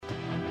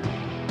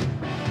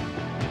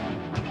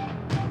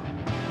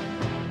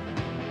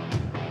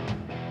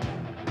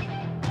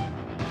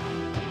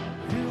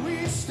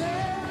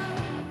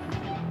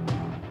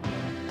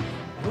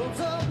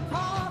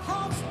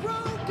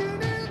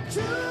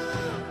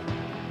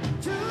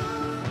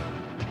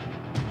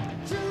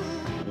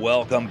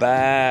Welcome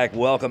back.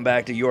 Welcome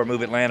back to Your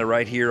Move Atlanta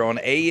right here on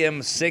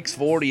AM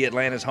 640,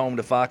 Atlanta's home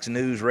to Fox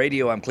News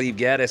Radio. I'm Cleve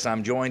Gaddis.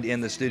 I'm joined in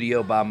the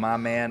studio by my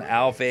man,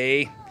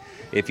 Alfie.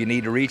 If you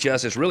need to reach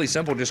us, it's really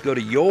simple. Just go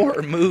to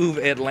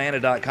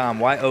yourmoveatlanta.com,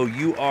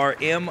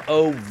 YOURMOVE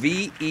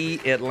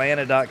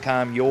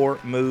Atlanta.com,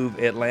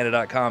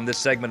 yourmoveatlanta.com. This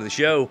segment of the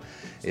show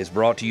is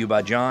brought to you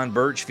by John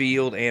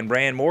Birchfield and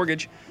Brand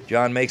Mortgage.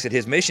 John makes it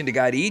his mission to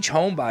guide each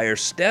home buyer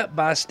step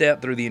by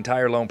step through the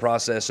entire loan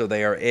process so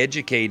they are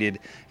educated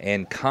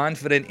and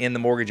confident in the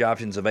mortgage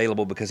options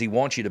available, because he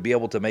wants you to be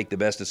able to make the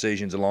best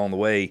decisions along the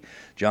way.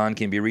 John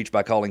can be reached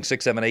by calling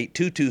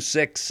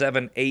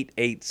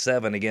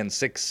 678-226-7887. Again,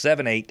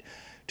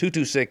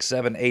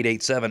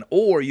 678-226-7887,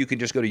 or you can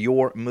just go to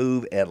Your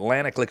Move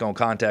Atlanta, click on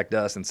Contact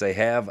Us, and say,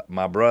 have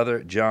my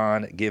brother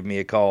John give me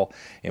a call,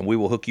 and we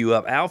will hook you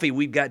up. Alfie,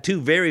 we've got two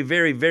very,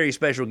 very, very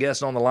special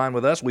guests on the line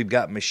with us. We've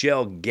got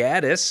Michelle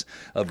Gaddis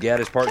of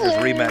Gaddis Partners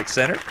RE/MAX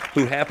Center,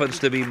 who happens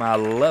to be my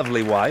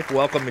lovely wife.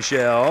 Welcome,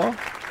 Michelle.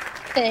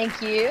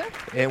 Thank you.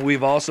 And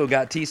we've also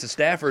got Tisa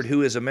Stafford,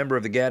 who is a member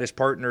of the Gaddis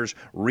Partners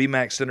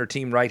RE/MAX Center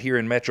team right here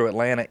in Metro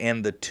Atlanta.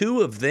 And the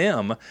two of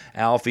them,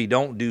 Alfie,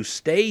 don't do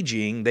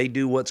staging. They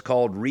do what's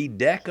called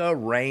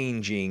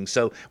redecorating.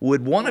 So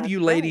would one of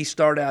you ladies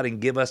start out and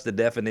give us the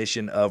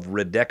definition of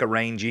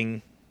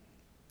redecorating?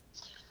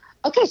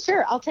 Okay,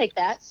 sure. I'll take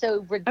that.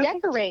 So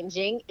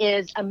redecorating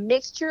is a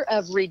mixture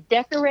of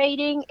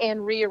redecorating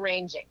and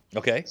rearranging.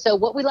 Okay. So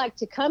what we like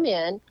to come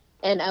in,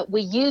 and we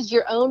use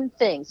your own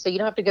things. So you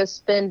don't have to go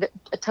spend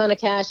a ton of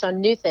cash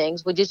on new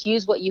things. We just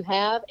use what you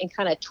have and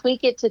kind of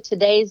tweak it to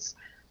today's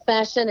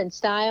fashion and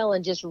style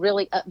and just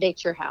really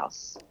update your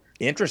house.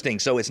 Interesting.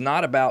 So it's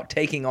not about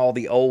taking all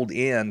the old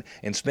in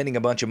and spending a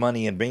bunch of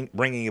money and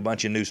bringing a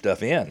bunch of new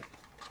stuff in.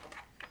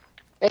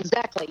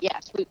 Exactly,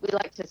 yes. We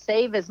like to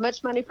save as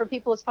much money for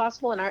people as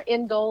possible, and our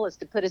end goal is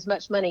to put as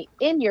much money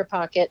in your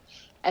pocket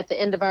at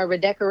the end of our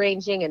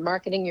redecorating and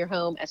marketing your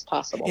home as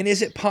possible. And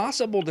is it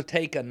possible to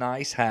take a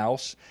nice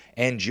house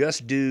and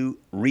just do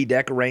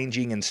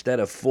redecorating instead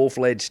of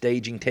full-fledged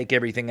staging, take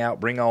everything out,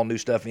 bring all new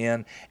stuff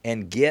in,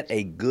 and get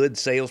a good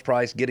sales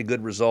price, get a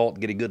good result,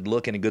 get a good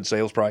look and a good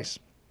sales price?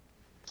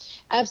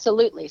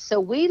 Absolutely. So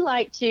we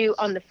like to,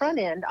 on the front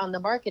end, on the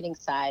marketing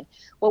side,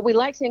 what we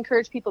like to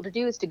encourage people to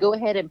do is to go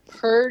ahead and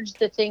purge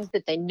the things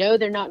that they know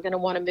they're not going to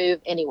want to move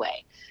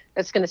anyway.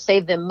 That's going to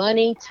save them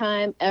money,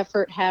 time,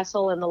 effort,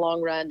 hassle in the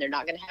long run. They're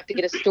not going to have to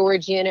get a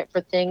storage unit for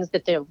things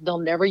that they'll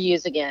never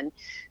use again.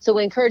 So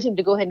we encourage them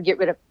to go ahead and get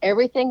rid of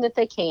everything that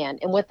they can.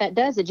 And what that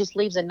does, it just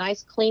leaves a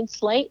nice clean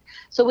slate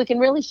so we can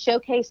really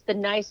showcase the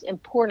nice,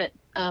 important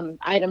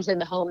items in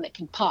the home that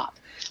can pop,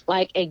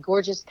 like a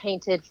gorgeous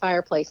painted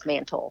fireplace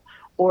mantle,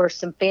 or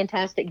some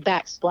fantastic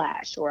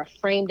backsplash, or a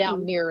framed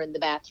out mirror in the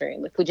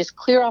bathroom. If we just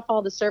clear off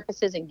all the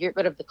surfaces and get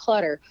rid of the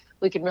clutter,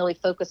 we can really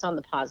focus on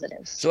the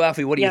positives. So,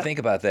 Alfie, what do you think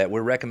about that?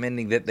 We're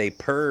recommending that they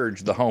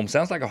purge the home.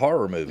 Sounds like a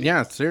horror movie.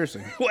 Yeah,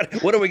 seriously.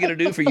 What are we going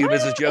to do for you,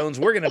 Mrs. Jones?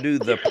 We're going to do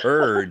the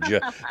purge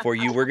for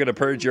you. We're going to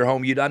purge your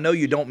home. I know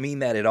you don't mean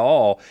that at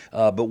all,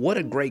 but what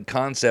a great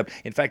concept.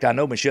 In fact, I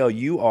know, Michelle,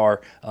 you are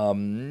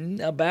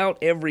about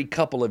every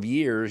couple of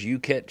years, you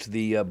catch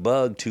the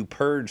bug to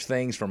purge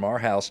things from our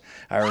house.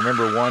 I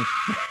remember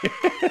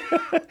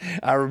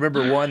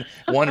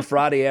one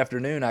Friday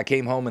afternoon, I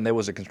came home and there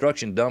was a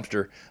construction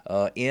dumpster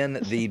in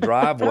the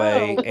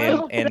driveway,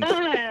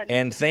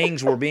 and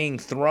things were being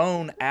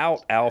thrown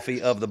out,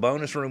 Alfie, of the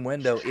bonus room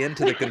window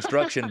into the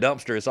construction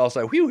dumpster. It's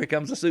also, whew, here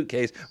comes a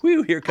suitcase.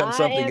 Whew, here comes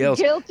something else.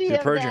 I am guilty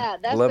of Purging.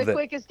 that. That's the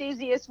quickest,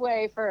 easiest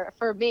way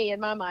for me, in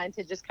my mind,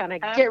 to just kind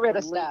of get rid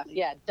of stuff.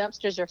 Yeah,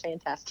 dumpsters are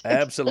fantastic.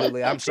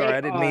 Absolutely. I'm sorry,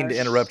 I didn't mean to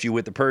interrupt you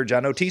with the purge. I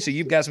know, Tisa,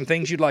 you've got some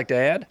things you'd like to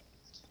add?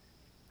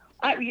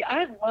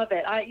 I love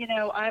it. I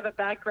have a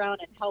background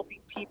in helping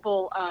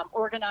people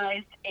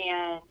organize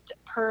and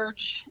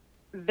purge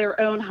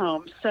their own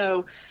homes.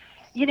 So,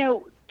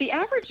 the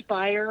average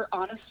buyer,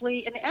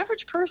 honestly, and the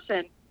average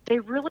person, they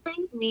really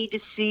need to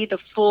see the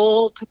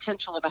full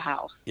potential of a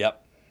house.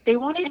 Yep. They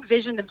want to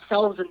envision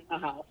themselves in the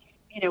house,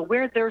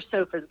 where their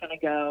sofa is going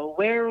to go,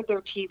 where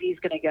their TV is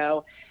going to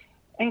go.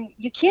 And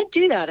you can't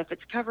do that if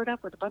it's covered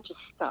up with a bunch of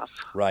stuff.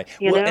 Right.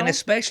 And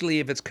especially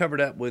if it's covered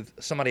up with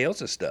somebody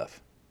else's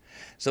stuff.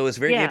 So it's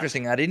very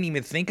interesting. I didn't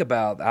even think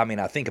about,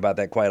 I think about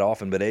that quite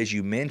often, but as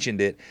you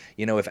mentioned it,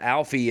 if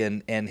Alfie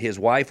and his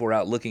wife were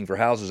out looking for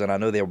houses, and I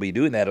know they'll be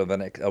doing that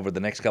over the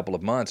next couple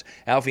of months,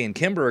 Alfie and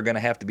Kimber are going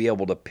to have to be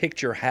able to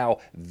picture how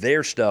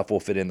their stuff will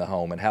fit in the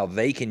home and how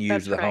they can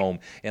use the home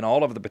and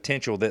all of the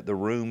potential that the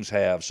rooms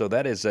have. So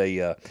that is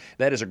a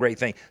great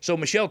thing. So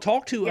Michelle,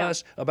 talk to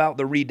us about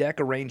the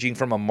redecorating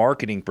from a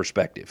marketing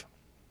perspective.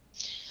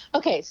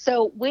 Okay,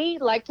 so we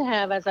like to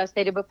have, as I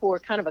stated before,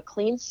 kind of a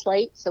clean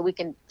slate so we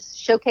can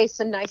showcase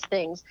some nice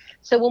things.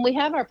 So when we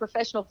have our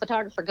professional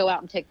photographer go out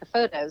and take the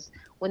photos,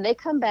 when they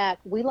come back,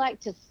 we like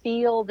to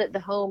feel that the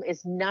home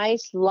is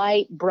nice,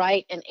 light,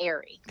 bright, and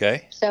airy.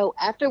 Okay. So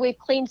after we've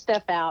cleaned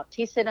stuff out,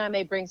 Tisa and I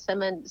may bring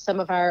some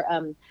of our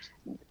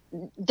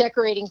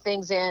decorating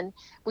things in.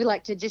 We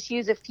like to just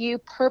use a few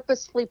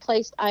purposefully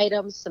placed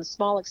items, some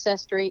small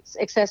accessories,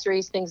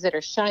 things that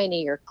are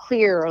shiny or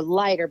clear or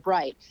light or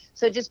bright.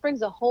 So it just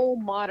brings a whole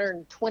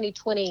modern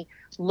 2020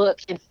 look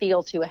and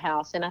feel to a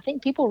house. And I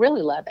think people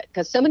really love it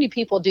because so many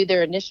people do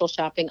their initial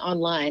shopping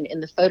online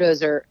and the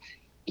photos are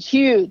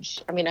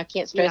huge. I mean, I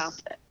can't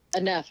stress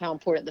enough how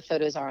important the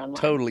photos are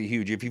online. Totally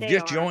huge. If you've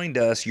just joined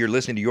us, you're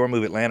listening to Your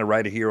Move Atlanta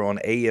right here on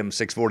AM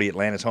 640,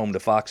 Atlanta's home to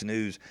Fox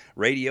News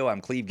Radio. I'm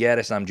Cleve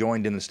Gaddis. I'm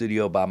joined in the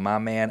studio by my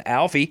man,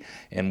 Alfie,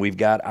 and we've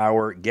got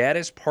our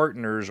Gaddis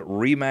Partners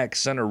RE/MAX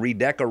Center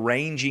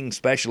redecorating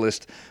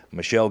specialist,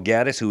 Michelle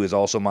Gaddis, who is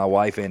also my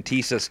wife, and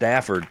Tisa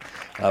Stafford.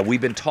 We've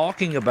been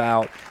talking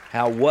about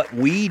how what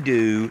we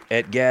do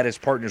at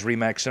Gaddis Partners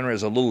RE/MAX Center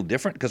is a little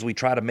different because we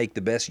try to make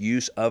the best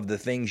use of the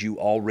things you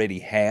already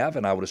have.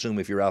 And I would assume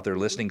if you're out there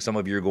listening, some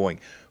of you are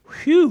going,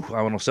 whew,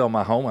 I want to sell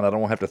my home and I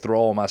don't want to have to throw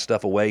all my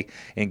stuff away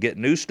and get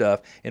new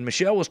stuff. And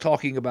Michelle was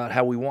talking about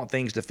how we want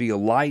things to feel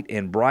light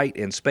and bright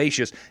and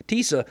spacious.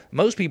 Tisa,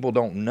 most people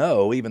don't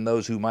know, even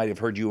those who might have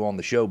heard you on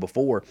the show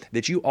before,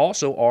 that you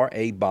also are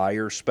a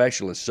buyer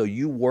specialist. So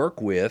you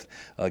work with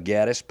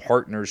Gaddis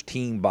Partners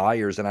team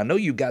buyers. And I know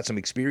you've got some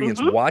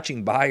experience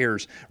watching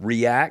buyers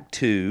react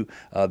to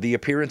the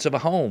appearance of a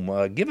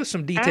home. Give us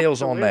some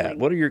details on that.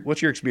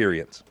 What's your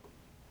experience?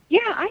 Yeah,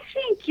 I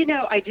think,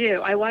 I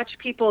do. I watch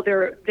people,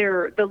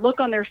 the look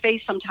on their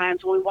face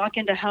sometimes when we walk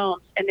into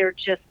homes and they're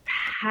just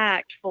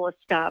packed full of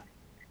stuff.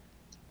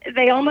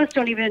 They almost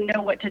don't even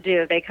know what to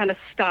do. They kind of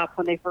stop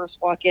when they first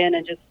walk in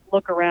and just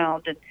look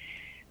around.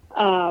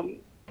 And,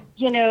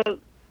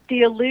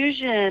 the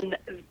illusion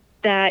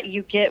that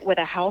you get with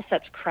a house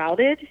that's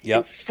crowded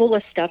and full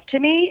of stuff to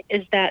me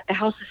is that the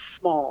house is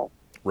small.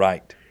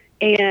 Right.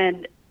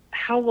 And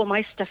how will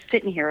my stuff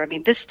fit in here? I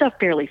mean, this stuff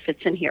barely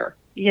fits in here,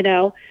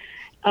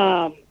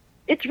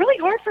 It's really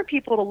hard for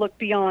people to look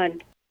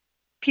beyond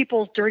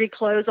people's dirty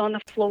clothes on the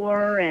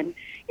floor and,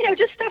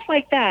 just stuff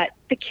like that.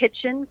 The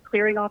kitchen,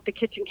 clearing off the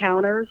kitchen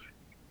counters,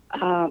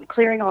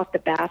 clearing off the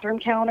bathroom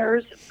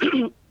counters.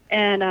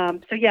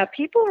 And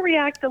people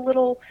react they're a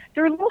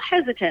little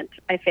hesitant,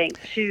 I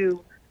think,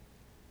 to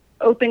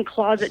open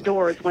closet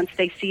doors once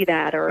they see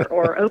that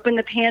or open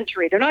the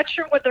pantry. They're not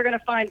sure what they're going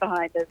to find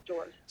behind those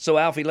doors. So,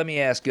 Alfie, let me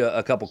ask you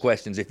a couple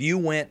questions. If you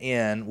went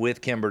in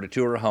with Kimber to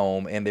tour a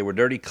home and there were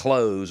dirty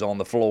clothes on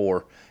the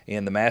floor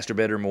in the master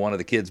bedroom or one of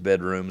the kids'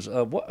 bedrooms,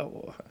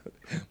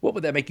 what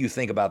would that make you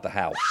think about the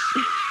house?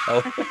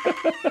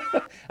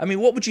 I mean,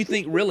 what would you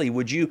think really?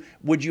 Would you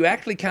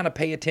actually kind of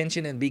pay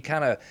attention and be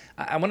kind of,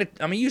 I'm going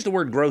to use the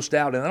word grossed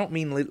out, and I don't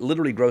mean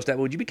literally grossed out, but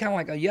would you be kind of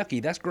like,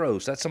 yucky, that's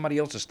gross. That's somebody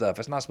else's stuff.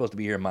 It's not supposed to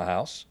be here in my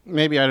house.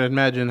 Maybe I'd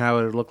imagine how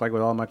it would look like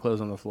with all my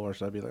clothes on the floor,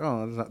 so I'd be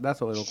like, that's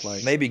what it looks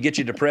like. Maybe get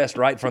you depressed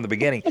right from the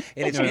beginning.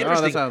 And it's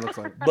interesting. That's how it looks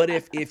like. But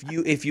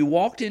if you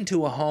walked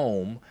into a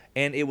home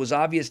and it was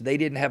obvious they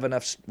didn't have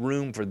enough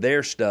room for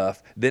their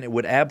stuff, then it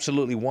would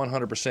absolutely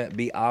 100%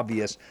 be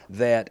obvious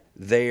that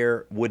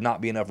there would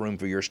not be enough room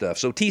for your stuff.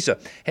 So, Tisa,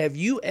 have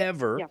you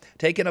ever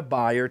taken a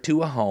buyer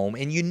to a home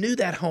and you knew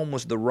that home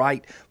was the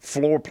right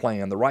floor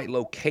plan, the right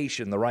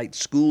location, the right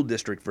school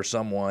district for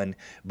someone,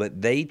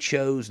 but they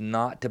chose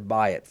not to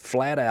buy it,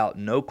 flat out,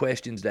 no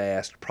questions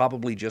asked,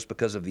 probably just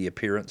because of the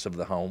appearance of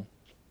the home?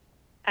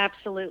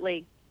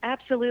 Absolutely.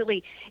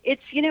 Absolutely.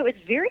 It's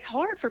very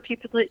hard for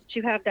people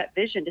to have that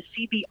vision, to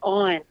see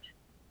beyond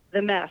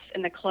the mess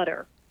and the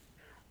clutter.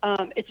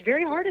 It's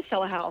very hard to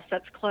sell a house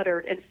that's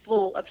cluttered and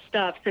full of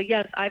stuff. So,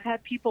 yes, I've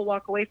had people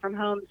walk away from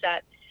homes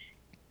that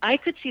I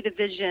could see the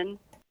vision,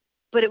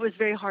 but it was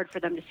very hard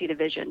for them to see the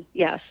vision.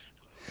 Yes.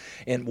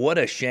 And what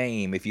a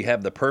shame if you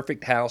have the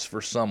perfect house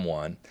for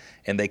someone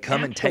and they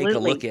come and take a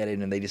look at it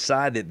and they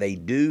decide that they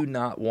do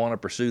not want to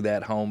pursue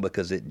that home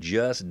because it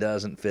just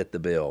doesn't fit the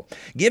bill.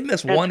 Give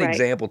us one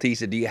example,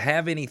 Tisa. Do you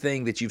have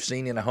anything that you've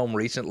seen in a home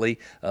recently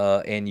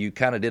and you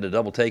kind of did a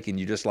double take and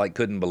you just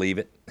couldn't believe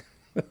it?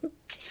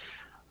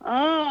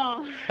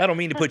 I don't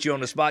mean to put you on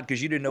the spot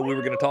because you didn't know we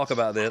were going to talk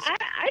about this.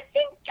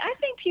 I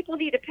think people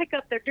need to pick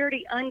up their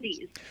dirty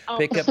undies.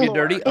 Pick up your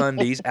dirty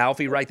undies.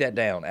 Alfie, write that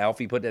down.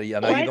 Alfie, put that. I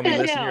know you're going to be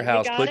listening to your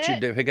house.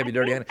 Pick up your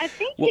dirty undies. I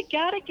think you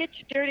got to get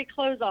your dirty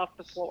clothes off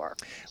the floor.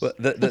 Well,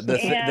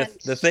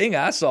 the thing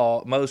I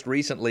saw most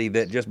recently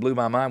that just blew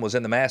my mind was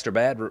in the master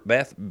bedroom.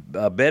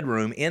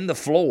 In the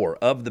floor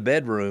of the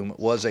bedroom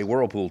was a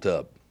Whirlpool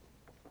tub.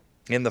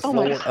 In the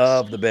floor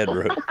of the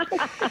bedroom.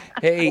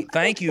 Hey,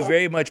 thank you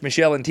very much,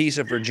 Michelle and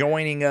Tisa, for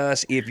joining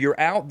us. If you're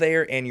out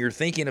there and you're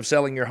thinking of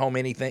selling your home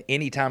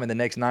anytime in the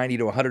next 90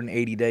 to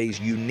 180 days,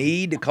 you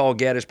need to call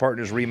Gaddis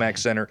Partners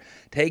RE/MAX Center.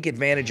 Take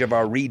advantage of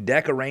our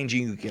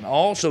redecorating. You can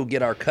also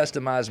get our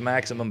customized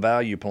maximum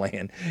value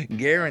plan,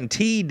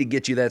 guaranteed to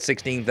get you that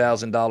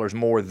 $16,000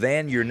 more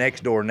than your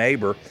next door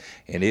neighbor.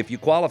 And if you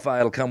qualify,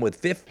 it'll come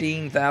with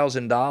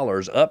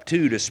 $15,000 up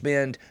to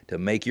spend to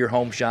make your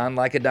home shine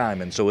like a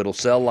diamond. So it'll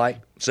sell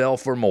sell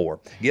for more.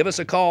 Give us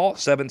a call,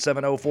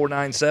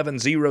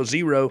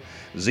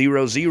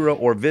 770-497-0000,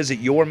 or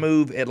visit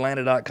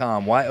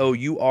yourmoveatlanta.com,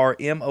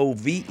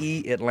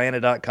 YOURMOVE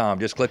Atlanta.com.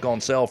 Just click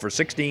on sell for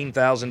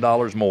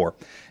 $16,000 more.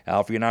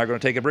 Alfie and I are going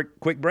to take a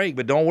quick break,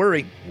 but don't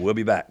worry, we'll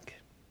be back.